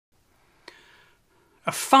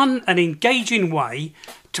A fun and engaging way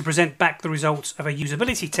to present back the results of a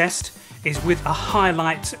usability test is with a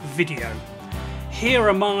highlights video. Here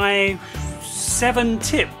are my 7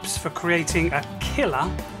 tips for creating a killer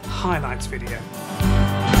highlights video.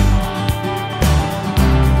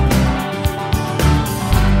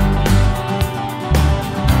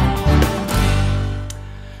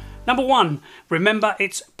 Number 1, remember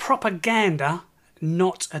it's propaganda,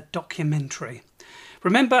 not a documentary.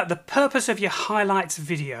 Remember the purpose of your highlights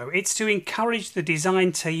video, it's to encourage the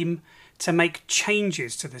design team to make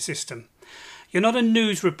changes to the system. You're not a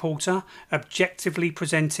news reporter objectively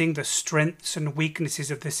presenting the strengths and weaknesses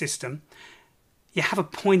of the system. You have a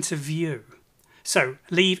point of view. So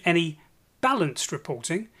leave any balanced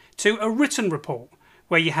reporting to a written report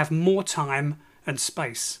where you have more time and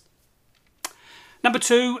space. Number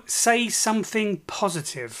 2, say something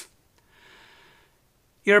positive.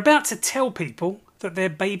 You're about to tell people that their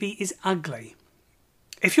baby is ugly.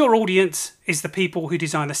 If your audience is the people who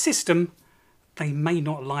design the system, they may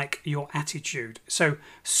not like your attitude. So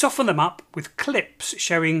soften them up with clips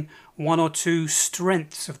showing 1 or 2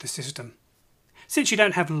 strengths of the system. Since you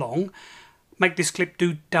don't have long, make this clip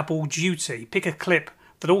do double duty. Pick a clip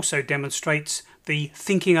that also demonstrates the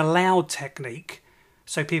thinking aloud technique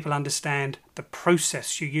so people understand the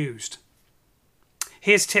process you used.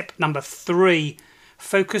 Here's tip number 3.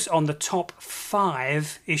 Focus on the top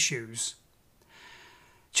 5 issues.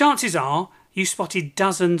 Chances are you spotted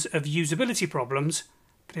dozens of usability problems,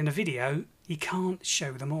 but in a video you can't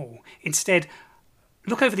show them all. Instead,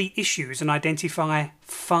 look over the issues and identify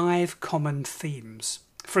 5 common themes.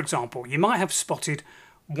 For example, you might have spotted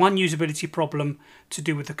one usability problem to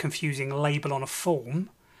do with the confusing label on a form,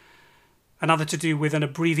 another to do with an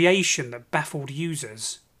abbreviation that baffled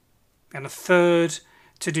users, and a third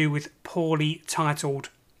to do with poorly titled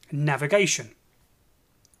navigation.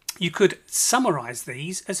 You could summarise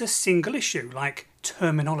these as a single issue, like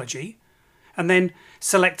terminology, and then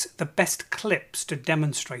select the best clips to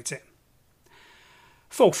demonstrate it.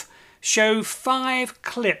 4th, show 5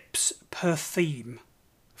 clips per theme.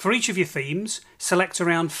 For each of your themes, select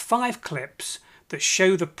around 5 clips that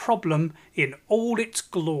show the problem in all its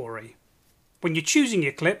glory. When you're choosing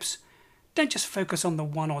your clips, don't just focus on the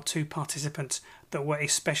 1 or 2 participants that were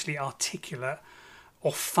especially articulate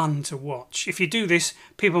or fun to watch. If you do this,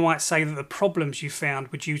 people might say that the problems you found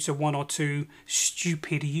were due to 1 or 2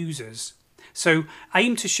 stupid users. So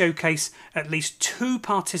aim to showcase at least 2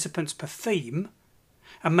 participants per theme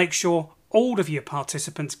and make sure all of your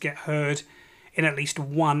participants get heard in at least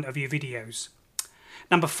one of your videos.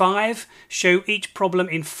 Number 5, show each problem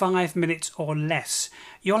in 5 minutes or less.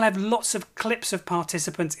 You'll have lots of clips of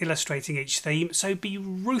participants illustrating each theme, so be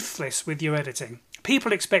ruthless with your editing.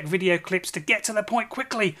 People expect video clips to get to the point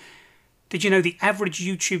quickly. Did you know the average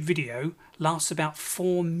YouTube video lasts about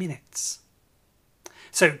 4 minutes?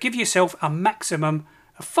 So give yourself a maximum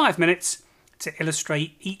of 5 minutes to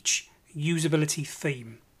illustrate each usability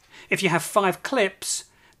theme. If you have 5 clips,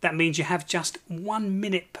 that means you have just 1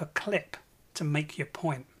 minute per clip to make your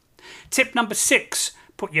point. Tip number 6,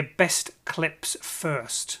 put your best clips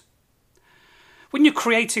first. When you're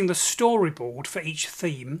creating the storyboard for each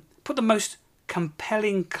theme, put the most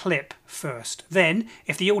compelling clip first. Then,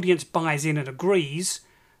 if the audience buys in and agrees,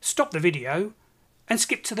 stop the video and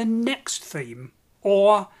skip to the next theme,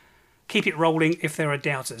 or keep it rolling if there are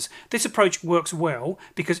doubters. This approach works well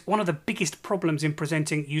because one of the biggest problems in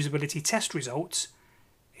presenting usability test results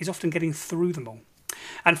is often getting through them all.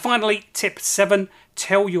 And finally, tip 7,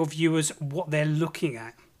 tell your viewers what they're looking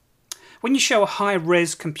at. When you show a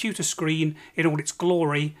high-res computer screen in all its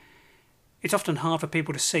glory, it's often hard for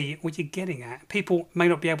people to see what you're getting at. People may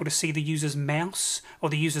not be able to see the user's mouse, or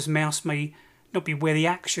the user's mouse may not be where the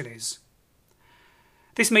action is.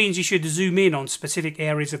 This means you should zoom in on specific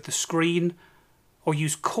areas of the screen, or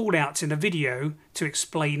use call-outs in the video to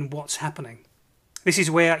explain what's happening. This is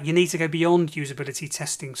where you need to go beyond usability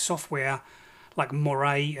testing software like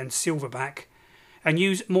Moray and Silverback, and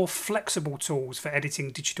use more flexible tools for editing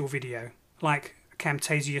digital video, like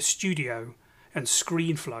Camtasia Studio and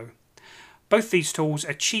ScreenFlow. Both these tools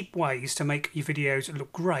are cheap ways to make your videos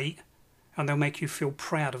look great, and they'll make you feel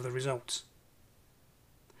proud of the results.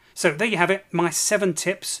 So there you have it, my 7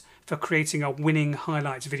 tips for creating a winning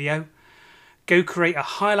highlights video. Go create a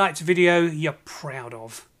highlights video you're proud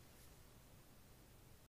of.